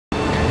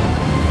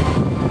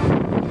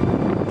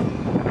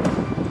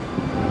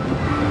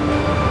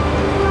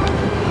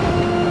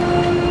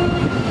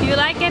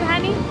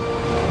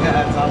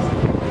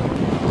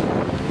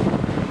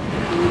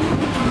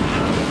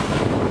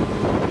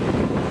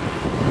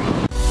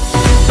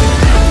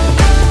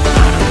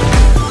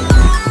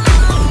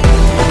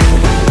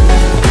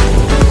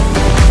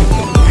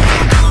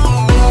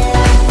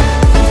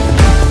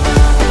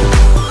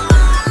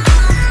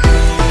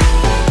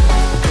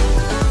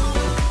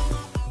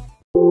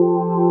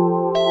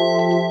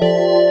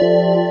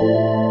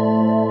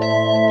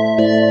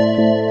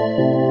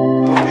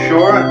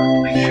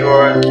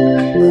sure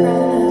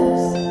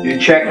you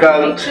check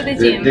out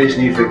the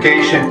Disney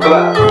Vacation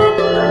Club.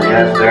 We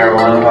have there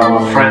one of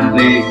our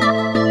friendly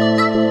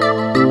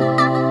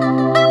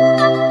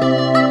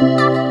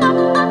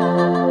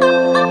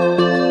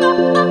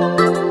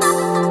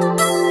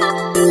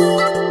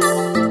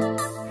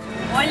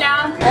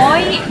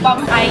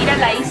vamos a ir a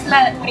la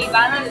isla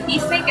privada de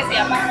Disney que se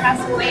llama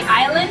Castaway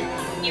Island.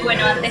 Y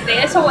bueno, antes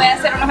de eso voy a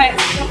hacer unos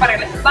ejercicios para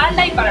la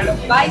espalda y para los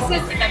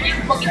bíceps y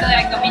también un poquito de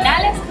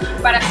abdominales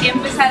para así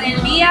empezar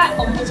el día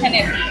con mucha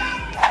energía.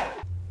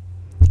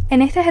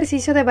 En este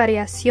ejercicio de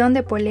variación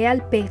de polea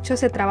al pecho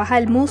se trabaja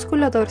el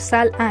músculo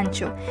dorsal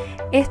ancho.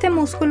 Este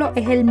músculo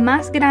es el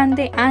más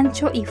grande,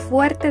 ancho y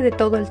fuerte de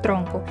todo el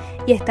tronco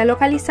y está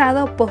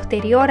localizado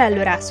posterior al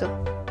brazo.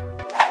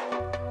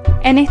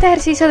 En este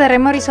ejercicio de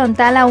remo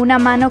horizontal a una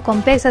mano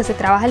con pesas se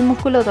trabaja el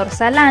músculo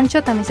dorsal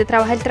ancho, también se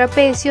trabaja el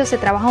trapecio, se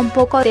trabaja un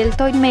poco del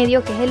deltoide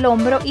medio que es el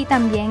hombro y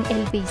también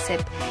el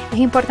bíceps. Es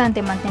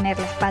importante mantener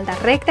la espalda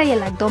recta y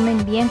el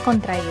abdomen bien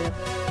contraído.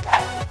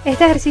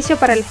 Este ejercicio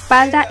para la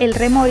espalda, el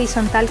remo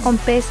horizontal con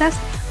pesas,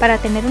 para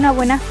tener una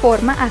buena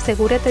forma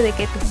asegúrate de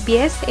que tus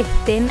pies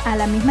estén a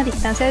la misma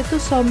distancia de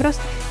tus hombros,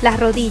 las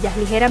rodillas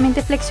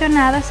ligeramente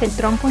flexionadas, el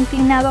tronco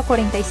inclinado a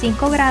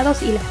 45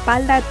 grados y la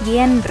espalda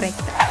bien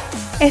recta.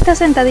 Esta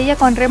sentadilla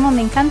con remo me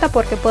encanta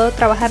porque puedo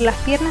trabajar las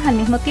piernas al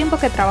mismo tiempo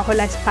que trabajo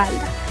la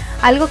espalda.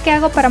 Algo que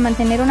hago para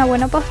mantener una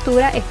buena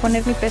postura es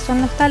poner mi peso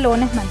en los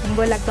talones,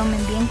 mantengo el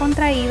abdomen bien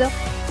contraído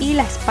y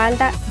la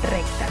espalda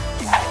recta.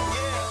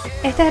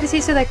 Este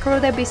ejercicio de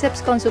curl de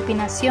bíceps con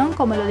supinación,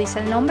 como lo dice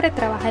el nombre,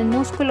 trabaja el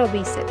músculo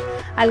bíceps.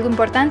 Algo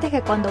importante es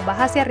que cuando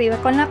vas hacia arriba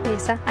con la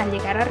pesa, al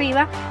llegar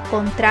arriba,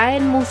 contrae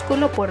el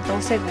músculo por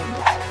 2 segundos.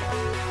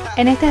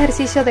 En este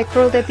ejercicio de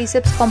curl de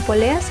bíceps con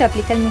polea se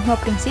aplica el mismo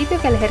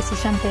principio que el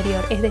ejercicio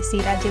anterior, es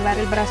decir, al llevar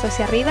el brazo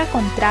hacia arriba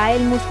contrae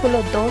el músculo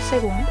 2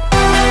 segundos.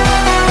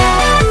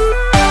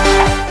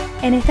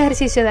 En este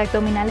ejercicio de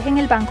abdominales en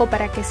el banco,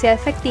 para que sea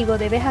efectivo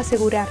debes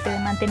asegurarte de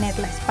mantener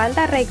la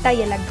espalda recta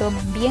y el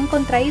abdomen bien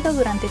contraído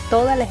durante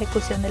toda la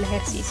ejecución del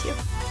ejercicio.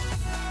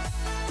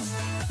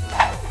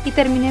 Y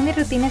terminé mi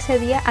rutina ese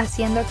día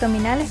haciendo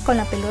abdominales con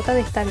la pelota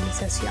de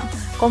estabilización.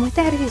 Como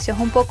este ejercicio es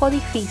un poco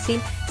difícil,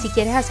 si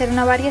quieres hacer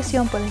una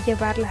variación puedes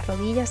llevar las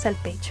rodillas al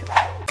pecho.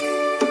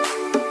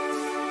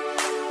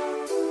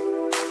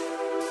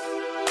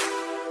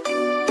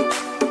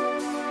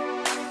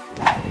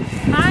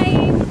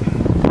 Hi.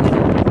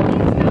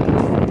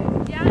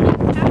 Ya en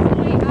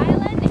Castaway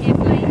Island es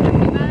la isla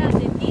privada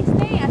de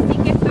Disney, así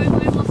que estoy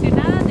muy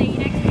emocionada de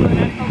ir a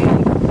explorar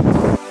con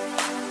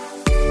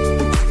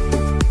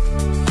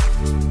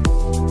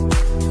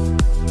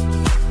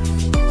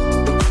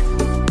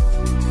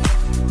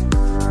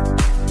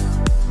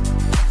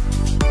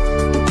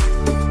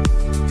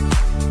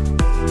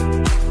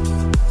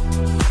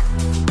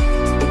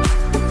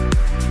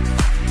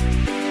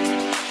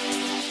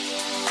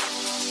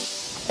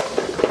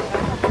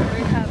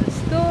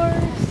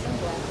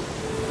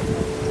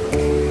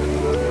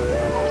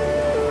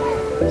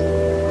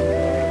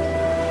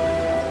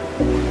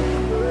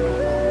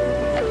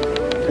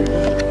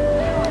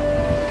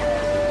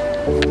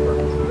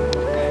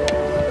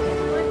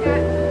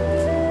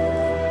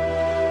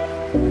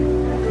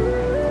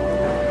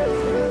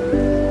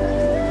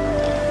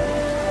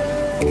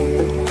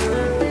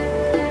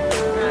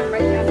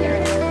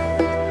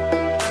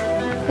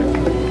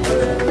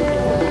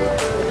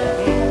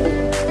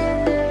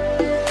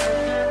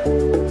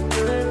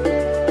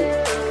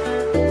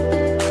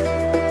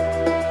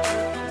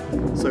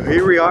So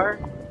here we are,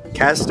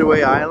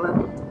 Castaway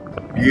Island.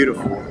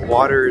 Beautiful. The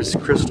water is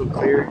crystal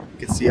clear.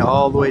 You can see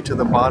all the way to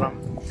the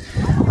bottom.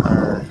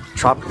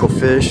 Tropical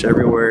fish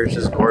everywhere. It's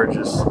just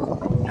gorgeous.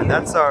 And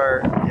that's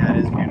our, yeah,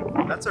 it is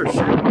beautiful. That's our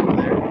ship over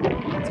there.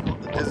 It's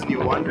called the Disney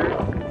Wonder.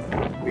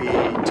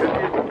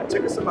 It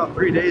took us about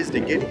 3 days to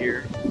get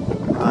here.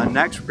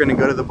 Next we're going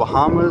to go to the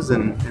Bahamas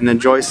and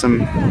enjoy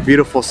some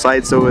beautiful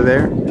sights over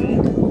there.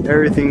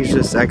 Everything's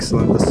just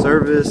excellent. The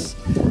service,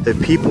 the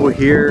people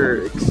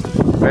here,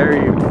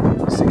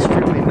 it's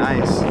extremely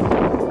nice,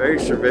 very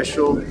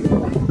servicial.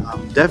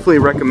 Definitely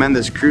recommend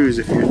this cruise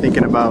if you're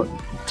thinking about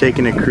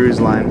taking a cruise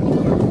line.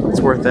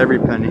 It's worth every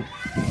penny.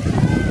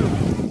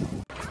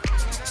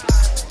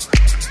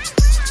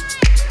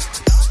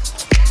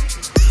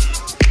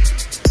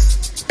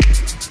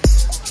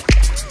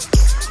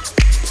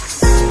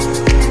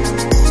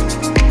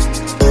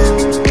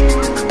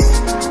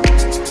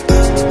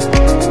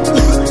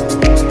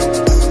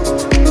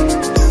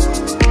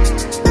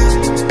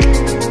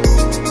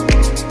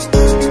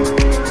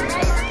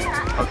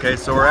 Okay,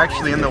 so we're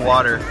actually in the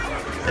water.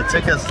 It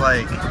took us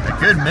like a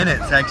good minute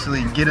to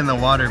actually get in the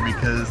water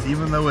because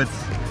even though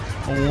it's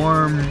a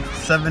warm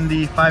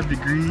 75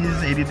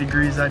 degrees, 80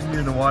 degrees out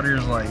here, the water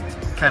is like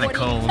kind of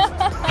cold.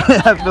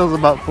 It feels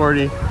about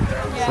 40. Yeah.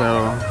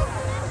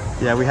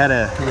 So yeah, we had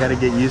to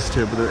get used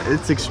to it, but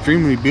it's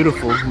extremely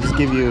beautiful. I'll just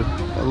give you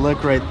a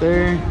look right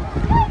there.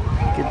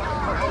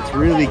 It's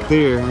really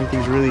clear.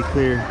 Everything's really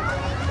clear.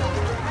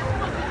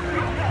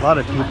 A lot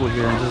of people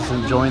here and just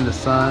enjoying the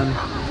sun.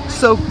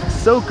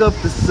 soak up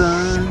the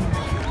sun.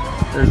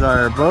 There's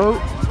our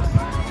boat.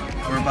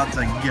 We're about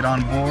to get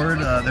on board.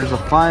 There's a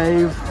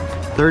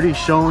 5:30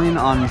 showing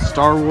on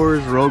Star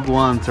Wars Rogue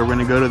One, so we're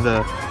gonna go to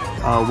the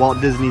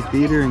Walt Disney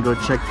Theater and go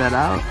check that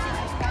out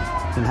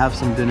and have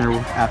some dinner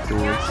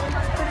afterwards.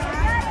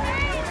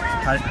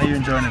 How you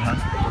enjoying it, huh?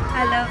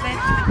 I love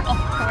it, of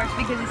course,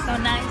 because it's so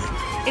nice.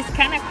 It's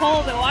kind of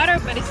cold, the water,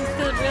 but it's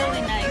still really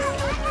nice.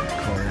 Of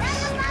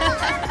course.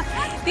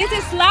 This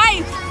is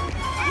life!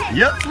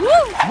 Yep! Woo!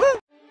 Woo!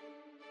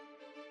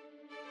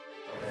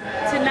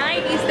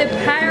 Tonight is the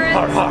Pirates.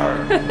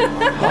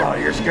 Oh,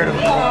 you're scared of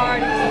the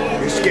party.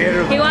 You're scared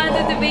of He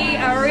wanted to be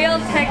a real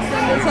Texan,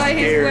 that's why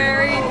he's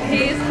wearing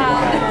his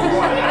hat.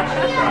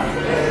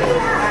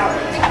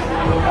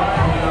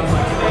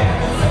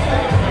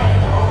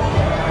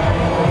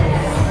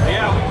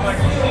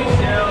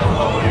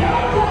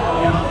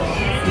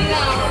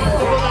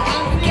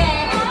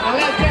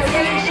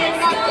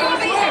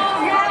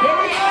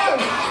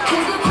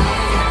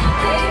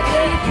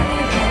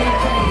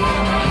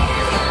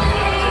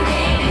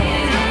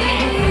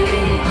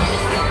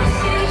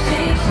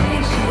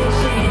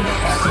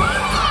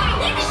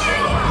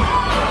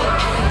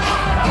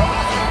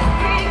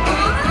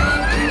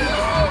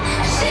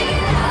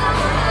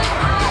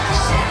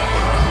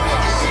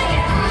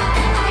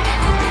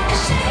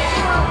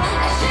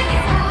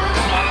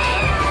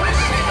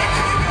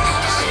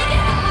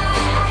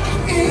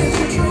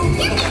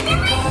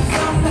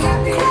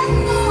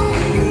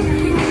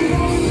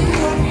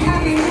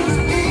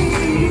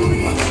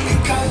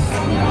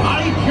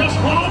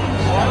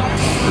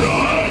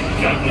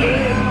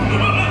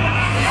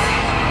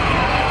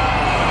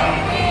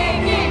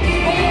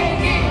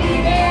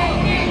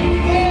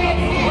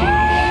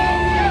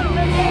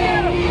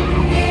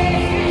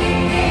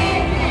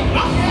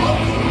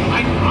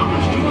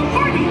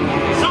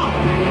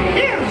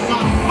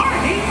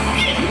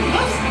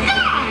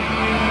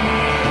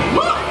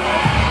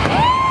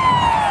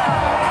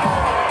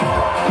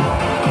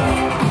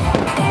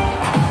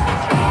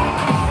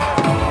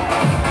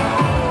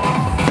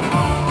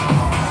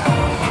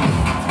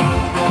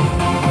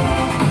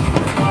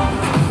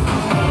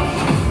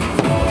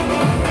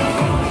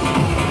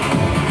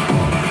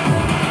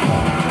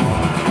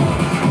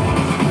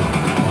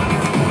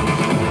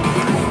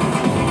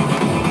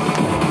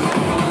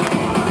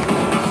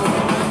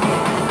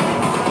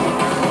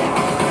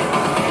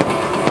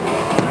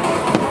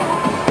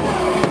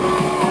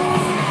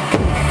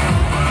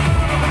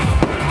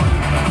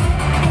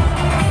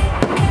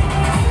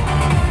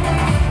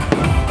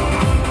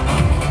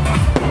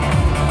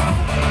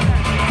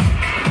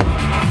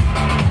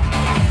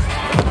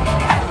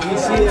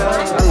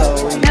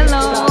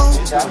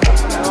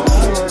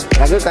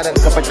 Lalu kadang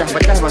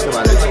kepecah-pecah masuk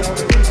balik.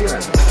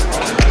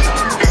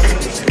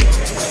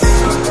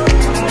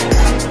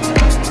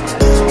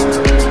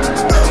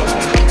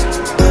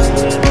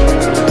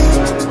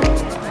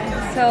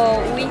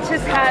 So we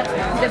just had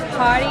the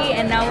party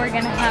and now we're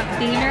gonna have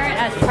dinner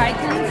at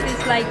Titans.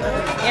 It's like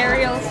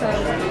Ariel's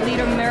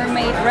Little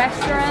Mermaid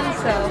restaurant,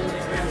 so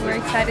we're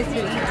excited to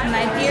eat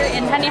tonight here.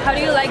 And honey, how do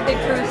you like the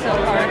cruise so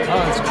far?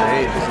 Oh, it's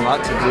great. There's a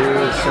lot to do.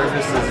 The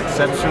service is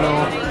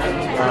exceptional.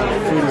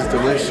 The food is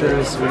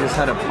delicious. We just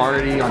had a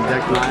party on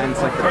deck 9. It's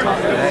like the top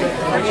deck.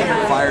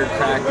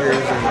 Firecrackers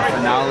and the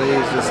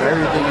finales. Just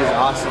everything is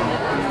awesome.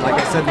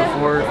 Like I said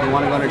before, if you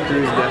want to go on a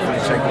cruise,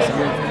 definitely check this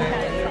out.